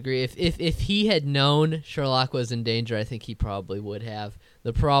 I disagree. If he had known Sherlock was in danger, I think he probably would have.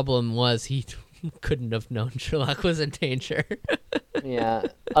 The problem was he couldn't have known Sherlock was in danger. Yeah,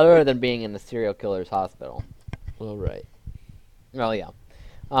 other than being in the serial killer's hospital. Well, right. Well, yeah.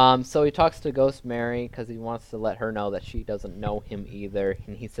 So he talks to Ghost Mary because he wants to let her know that she doesn't know him either,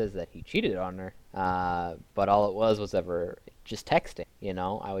 and he says that he cheated on her. But all it was ever just texting.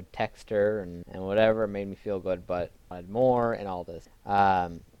 I would text her and whatever, it made me feel good, but I had more and all this.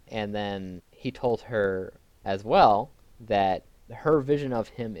 And then he told her as well that her vision of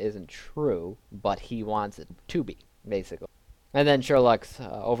him isn't true, but he wants it to be, basically. And then Sherlock's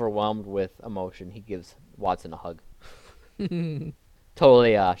overwhelmed with emotion. He gives Watson a hug.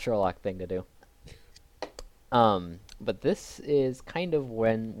 Totally a Sherlock thing to do. But this is kind of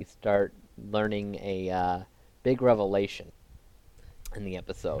when we start learning a big revelation in the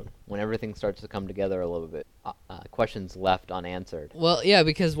episode. When everything starts to come together a little bit. Questions left unanswered. Well, yeah,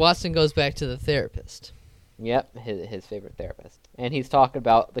 because Watson goes back to the therapist. Yep, his favorite therapist. And he's talking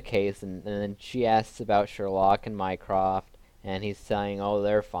about the case, and then she asks about Sherlock and Mycroft, and he's saying, oh,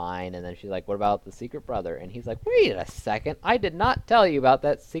 they're fine, and then she's like, what about the secret brother? And he's like, wait a second, I did not tell you about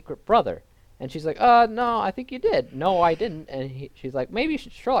that secret brother. And she's like, no, I think you did. No, I didn't. And she's like, maybe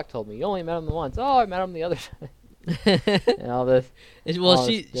Sherlock told me. You only met him once. Oh, I met him the other time. And all this. Well, all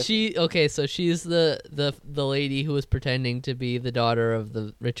okay, so she's the lady who was pretending to be the daughter of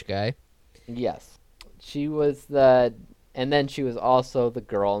the rich guy. Yes. She was and then she was also the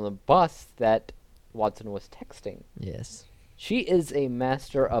girl on the bus that Watson was texting. Yes. She is a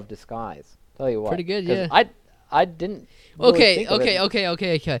master of disguise. Tell you what. Pretty good, yeah. I didn't really think of it.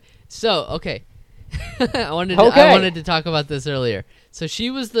 Okay. So, okay. I wanted to talk about this earlier. So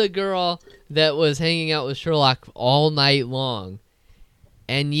she was the girl that was hanging out with Sherlock all night long,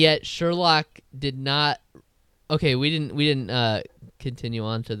 and yet Sherlock did not. Okay, we didn't continue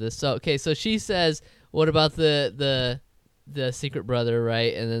on to this. So so she says, "What about the secret brother?"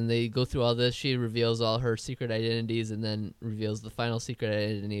 Right, and then they go through all this. She reveals all her secret identities, and then reveals the final secret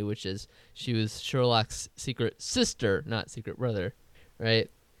identity, which is she was Sherlock's secret sister, not secret brother. Right.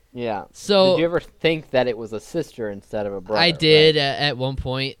 Yeah. So did you ever think that it was a sister instead of a brother? I did right? at one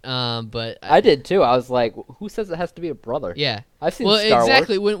point, but I did too. I was like, "Who says it has to be a brother?" Yeah, I've seen Star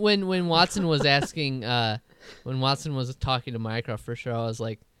exactly. Wars. When Watson was asking, when Watson was talking to Mycroft for sure, I was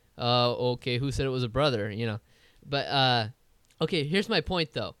like, okay, who said it was a brother?" But okay, here's my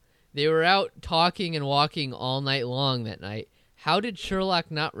point though. They were out talking and walking all night long that night. How did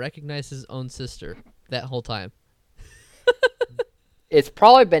Sherlock not recognize his own sister that whole time? It's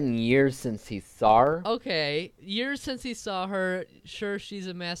probably been years since he saw her. Okay, years since he saw her. Sure, she's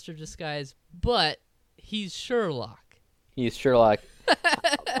a master disguise, but he's Sherlock. He's Sherlock.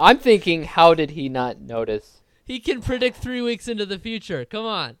 I'm thinking, how did he not notice? He can predict 3 weeks into the future. Come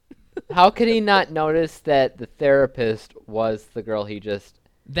on. How could he not notice that the therapist was the girl he just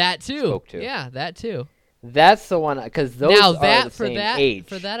That too. spoke to? Yeah, that too. That's the one, because those Now are that the for same that age.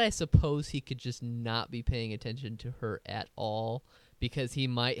 for that, I suppose he could just not be paying attention to her at all, because he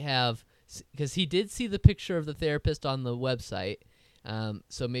might have, because he did see the picture of the therapist on the website.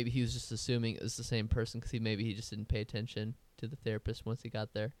 So maybe he was just assuming it was the same person, because maybe he just didn't pay attention to the therapist once he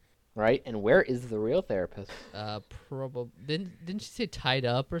got there. Right? And where is the real therapist? Probably didn't she say tied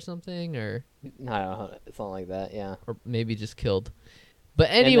up or something, or I don't know. Something like that, yeah. or maybe just killed. But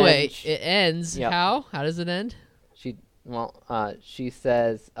anyway, she- it ends. Yep. How does it end? She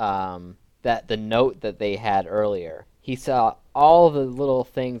says that the note that they had earlier, he saw all the little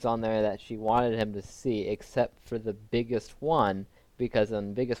things on there that she wanted him to see, except for the biggest one, because on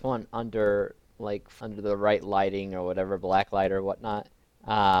the biggest one, under the right lighting or whatever, black light or whatnot,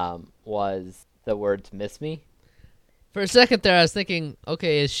 was the words "miss me." For a second there, I was thinking,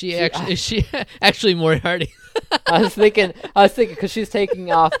 okay, is she actually Moriarty? I was thinking, because she's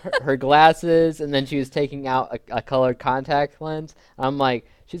taking off her glasses, and then she was taking out a colored contact lens. I'm like,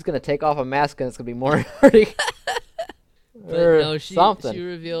 she's gonna take off a mask, and it's gonna be Moriarty. But or no, she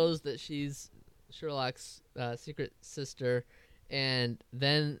reveals that she's Sherlock's secret sister, and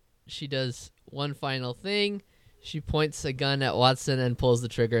then she does one final thing. She points a gun at Watson and pulls the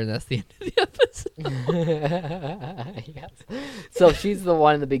trigger, and that's the end of the episode. Yes. So she's the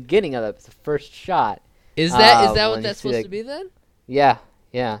one in the beginning of the first shot. Is that when what you that's see supposed to be then? Yeah.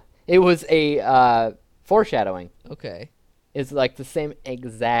 It was a foreshadowing. Okay. It's like the same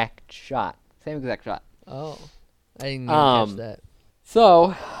exact shot. Same exact shot. Oh, I didn't even catch that.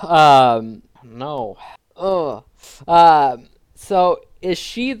 So, no. Ugh. So is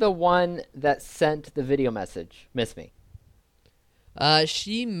she the one that sent the video message? Miss me.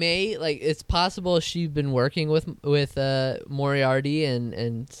 She may it's possible she'd been working with Moriarty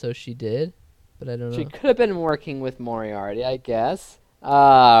and so she did, but I don't know. She could have been working with Moriarty, I guess.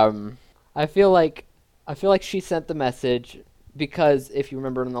 I feel like she sent the message because if you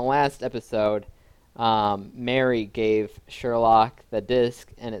remember in the last episode, Mary gave Sherlock the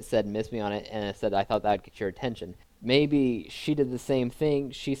disc and it said "miss me" on it, and it said, "I thought that would get your attention." Maybe she did the same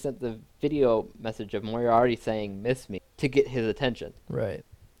thing. She sent the video message of Moriarty saying "miss me" to get his attention. Right.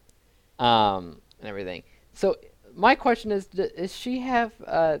 And everything. So my question is, does she have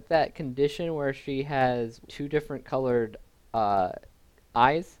that condition where she has two different colored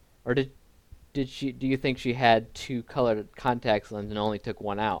eyes, or do you think she had two colored contact lenses and only took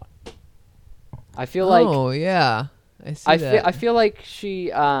one out? I feel like. Oh yeah, I see that. I feel like she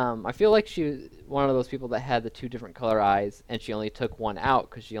was one of those people that had the two different color eyes, and she only took one out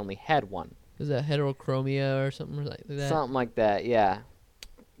because she only had one. Is that heterochromia or something like that? Something like that, yeah.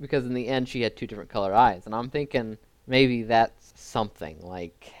 Because in the end, she had two different color eyes, and I'm thinking maybe that's something.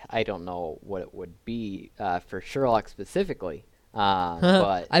 Like, I don't know what it would be for Sherlock specifically,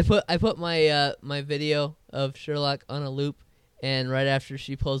 but I put my my video of Sherlock on a loop, and right after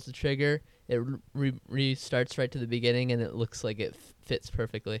she pulls the trigger, it restarts right to the beginning, and it looks like it fits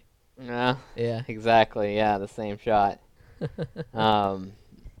perfectly. yeah, Yeah. exactly, yeah, the same shot.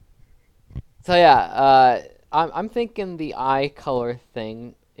 So yeah, I'm thinking the eye color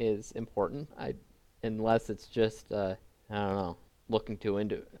thing is important. Unless it's just I don't know, looking too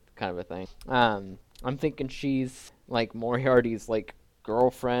into it kind of a thing. I'm thinking she's like Moriarty's like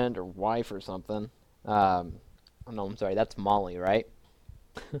girlfriend or wife or something. No, I'm sorry, that's Molly, right?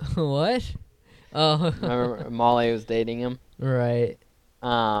 What? Oh. Remember Molly was dating him. Right.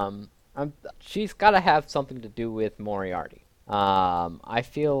 She's got to have something to do with Moriarty. I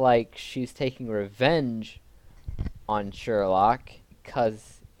feel like she's taking revenge on Sherlock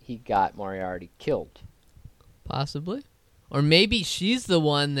because he got Moriarty killed. Possibly. Or maybe she's the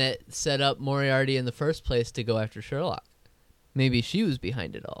one that set up Moriarty in the first place to go after Sherlock. Maybe she was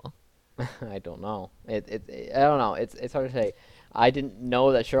behind it all. I don't know. I don't know. It's hard to say. I didn't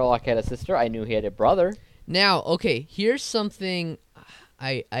know that Sherlock had a sister. I knew he had a brother. Now, okay, here's something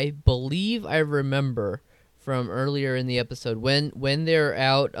I believe I remember from earlier in the episode when they're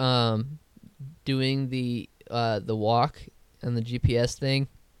out doing the walk and the GPS thing.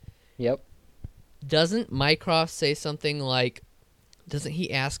 Yep. Doesn't Mycroft say something like? Doesn't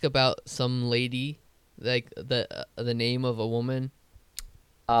he ask about some lady, like the name of a woman?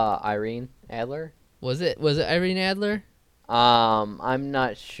 Irene Adler. Was it Irene Adler? I'm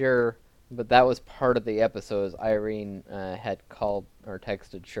not sure, but that was part of the episodes. Irene had called or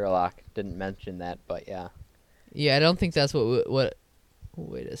texted Sherlock. Didn't mention that, but yeah. Yeah, I don't think that's what.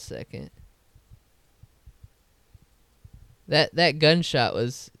 Wait a second. That gunshot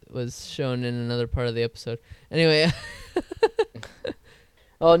was shown in another part of the episode. Anyway.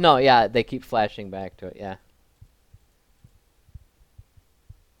 Oh no, yeah, they keep flashing back to it. Yeah.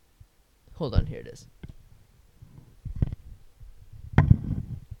 Hold on, here it is.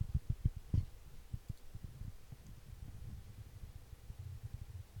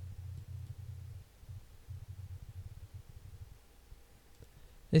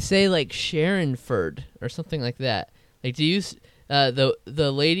 They say like Sharonford or something like that. Like, do you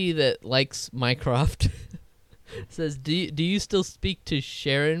the lady that likes Mycroft says, do you still speak to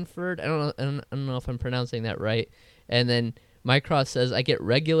Sharonford? I don't know if I'm pronouncing that right. And then Mycroft says, I get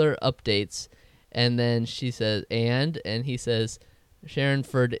regular updates. And then she says, and he says,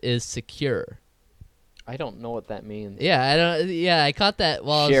 Sharonford is secure. I don't know what that means. Yeah, I don't. Yeah, I caught that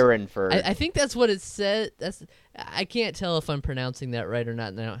while Sharonford. I think that's what it said. I can't tell if I'm pronouncing that right or not,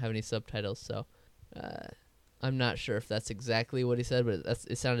 and I don't have any subtitles, so I'm not sure if that's exactly what he said, but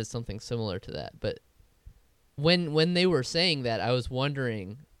it sounded something similar to that. But when they were saying that, I was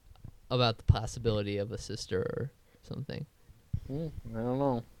wondering about the possibility of a sister or something. I don't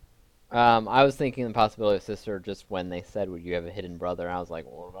know. I was thinking the possibility of sister just when they said, "Would you have a hidden brother?" And I was like,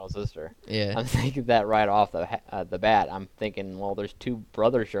 well, "What about sister?" Yeah. I'm thinking that right off the bat. I'm thinking, well, there's two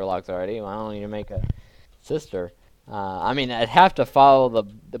brother Sherlocks already. Why don't you make a sister? I mean, I'd have to follow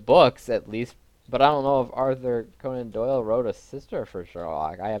the books at least, but I don't know if Arthur Conan Doyle wrote a sister for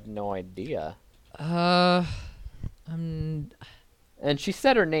Sherlock. I have no idea. And she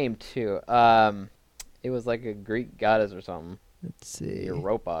said her name too. It was like a Greek goddess or something. Let's see.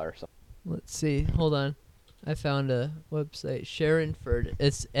 Europa or something. Let's see. Hold on. I found a website. Sharonford.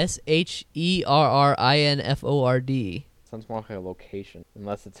 It's Sherrinford. Sounds more like a location,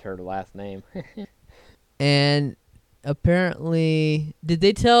 unless it's her last name. And apparently, did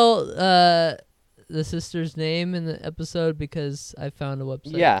they tell the sister's name in the episode? Because I found a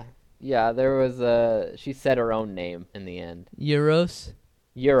website. Yeah. There was she said her own name in the end. Euros.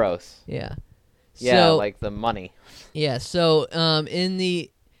 Yeah. Yeah, So, like the money. yeah. So in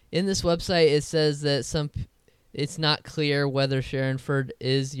this website it says that it's not clear whether Sharonford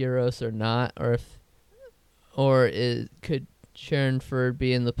is Euros or not, or could Sharonford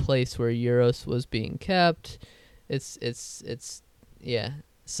be in the place where Euros was being kept. It's yeah.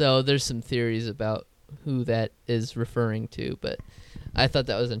 So there's some theories about who that is referring to, but I thought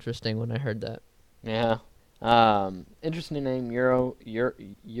that was interesting when I heard that. Yeah. Interesting name,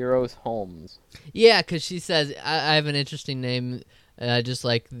 Euros Holmes. Yeah, because she says, I have an interesting name, just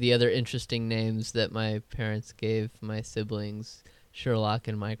like the other interesting names that my parents gave my siblings, Sherlock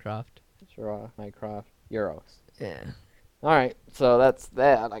and Mycroft. Sherlock, Mycroft, Euros. Yeah. All right, so that's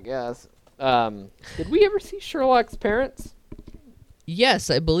that, I guess. Did we ever see Sherlock's parents? Yes,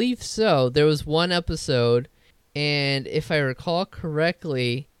 I believe so. There was one episode, and if I recall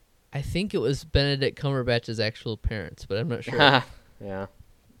correctly, I think it was Benedict Cumberbatch's actual parents, but I'm not sure. Yeah.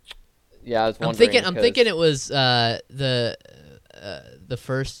 Yeah, I was wondering. I'm thinking it was the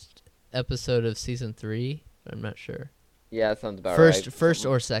first episode of season 3. But I'm not sure. Yeah, that sounds about right. First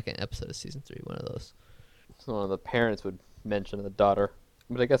or second episode of season 3, one of those. So one of the parents would mention the daughter,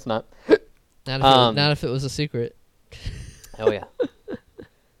 but I guess not. Not if it was a secret. Oh yeah,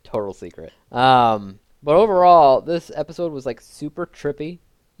 total secret. But overall, this episode was like super trippy.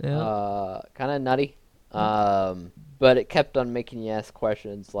 Yeah. Kind of nutty. But it kept on making you ask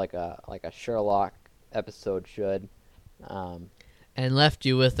questions like a Sherlock episode should. And left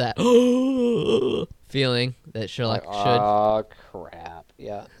you with that feeling that Sherlock should. Oh crap!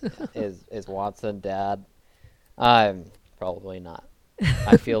 Yeah, is Watson dead? Probably not.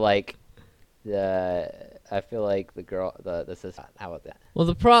 I feel like the girl, the sister. How about that? Well,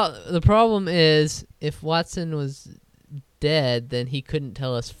 the problem is if Watson was dead, then he couldn't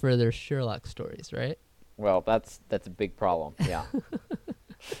tell us further Sherlock stories, right? Well, that's a big problem. Yeah.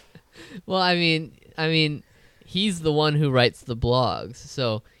 Well, I mean, he's the one who writes the blogs,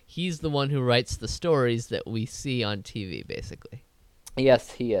 so he's the one who writes the stories that we see on TV, basically.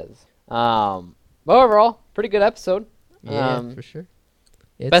 Yes, he is. But overall, pretty good episode. Yeah, for sure.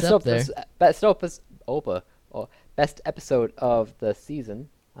 It's up there. Best episode of the season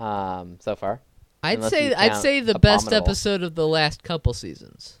so far. I'd say the best episode of the last couple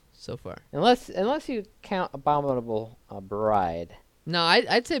seasons so far. Unless you count Abominable Bride. No,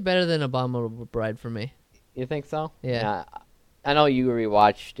 I'd say better than Abominable Bride for me. You think so? Yeah. I know you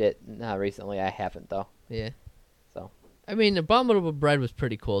rewatched it recently. I haven't though. Yeah. So. I mean, Abominable Bride was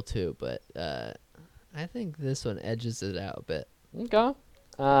pretty cool too, but I think this one edges it out a bit. Okay.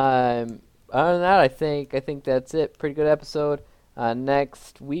 Other than that, I think that's it. Pretty good episode.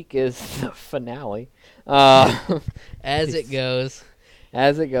 Next week is the finale. As it goes.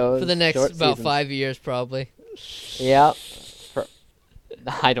 As it goes. For the next about 5 years, probably. Yeah.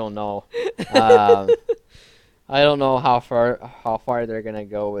 I don't know. I don't know how far they're gonna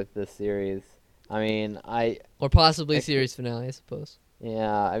go with this series. I mean, or possibly series finale, I suppose.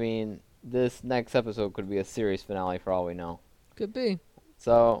 Yeah, I mean, this next episode could be a series finale for all we know. Could be.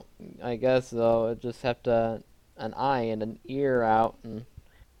 So I guess they'll just have to an eye and an ear out and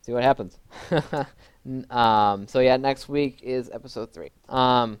see what happens. So yeah, next week is episode 3.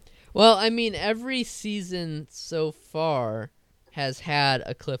 Well, I mean, every season so far has had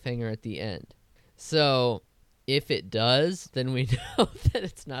a cliffhanger at the end. So if it does, then we know that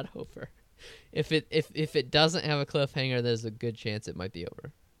it's not over. If it doesn't have a cliffhanger, there's a good chance it might be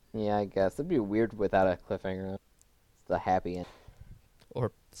over. Yeah, I guess it'd be weird without a cliffhanger. It's the happy end.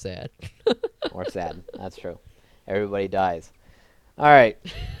 Or sad. Or sad. That's true. Everybody dies. All right.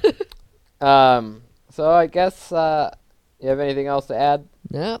 So I guess you have anything else to add?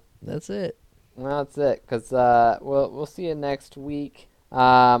 No, that's it. Well, that's it. Cause we'll see you next week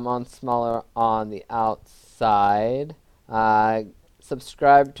on Smaller on the Outside.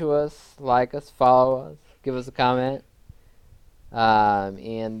 Subscribe to us, like us, follow us, give us a comment.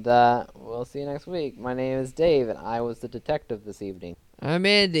 And we'll see you next week. My name is Dave, and I was the detective this evening. I'm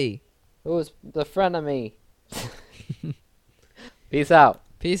Andy. Who was the friend of me? Peace out.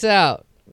 Peace out.